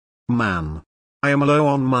Man. I am low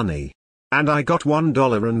on money. And I got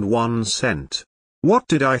 $1.01. What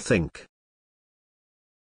did I think?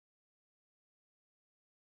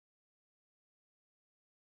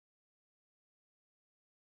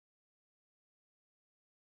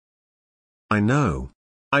 I know.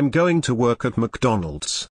 I'm going to work at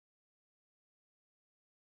McDonald's.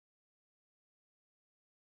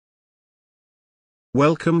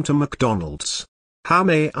 Welcome to McDonald's. How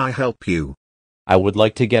may I help you? I would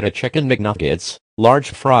like to get a chicken McNuggets,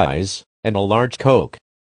 large fries, and a large Coke.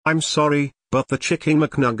 I'm sorry, but the chicken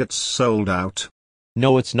McNuggets sold out.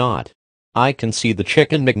 No, it's not. I can see the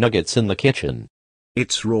chicken McNuggets in the kitchen.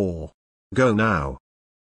 It's raw. Go now.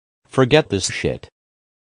 Forget this shit.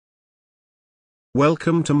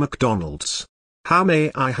 Welcome to McDonald's. How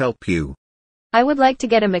may I help you? I would like to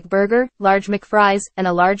get a McBurger, large McFries, and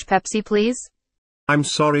a large Pepsi, please. I'm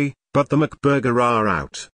sorry, but the McBurger are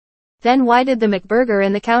out. Then why did the McBurger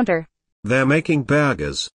in the counter? They're making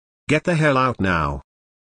burgers. Get the hell out now.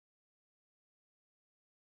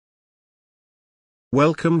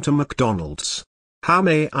 Welcome to McDonald's. How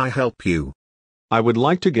may I help you? I would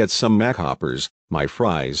like to get some McHoppers, my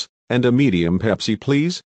fries, and a medium Pepsi,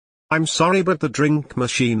 please. I'm sorry, but the drink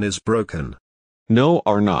machine is broken. No,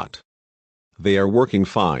 are not. They are working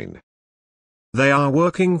fine. They are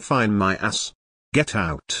working fine, my ass. Get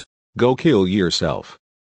out. Go kill yourself.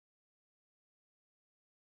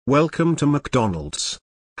 Welcome to McDonald's.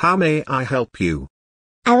 How may I help you?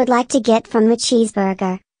 I would like to get from the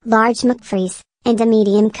cheeseburger, large McFries, and a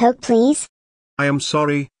medium Coke, please. I am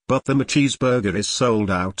sorry, but the cheeseburger is sold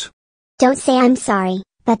out. Don't say I'm sorry,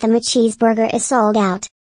 but the cheeseburger is sold out.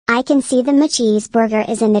 I can see the cheeseburger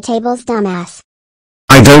is in the tables, dumbass.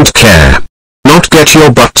 I don't care. Not get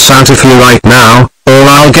your butts out of here right now, or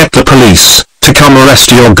I'll get the police to come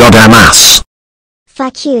arrest your goddamn ass.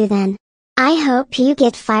 Fuck you then. I hope you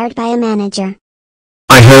get fired by a manager.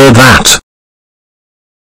 I heard that.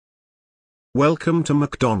 Welcome to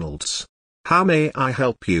McDonald's. How may I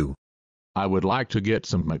help you? I would like to get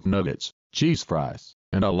some McNuggets, cheese fries,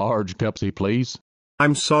 and a large Pepsi, please.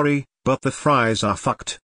 I'm sorry, but the fries are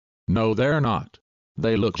fucked. No, they're not.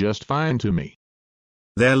 They look just fine to me.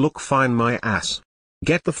 They look fine, my ass.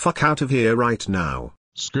 Get the fuck out of here right now.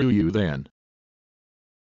 Screw you then.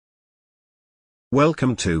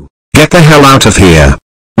 Welcome to. Get the hell out of here.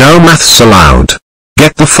 No maths allowed.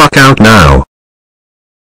 Get the fuck out now.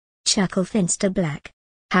 Chuckle Finster Black.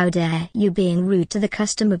 How dare you being rude to the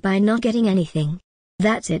customer by not getting anything.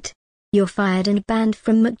 That's it. You're fired and banned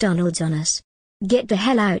from McDonald's on us. Get the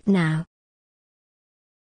hell out now.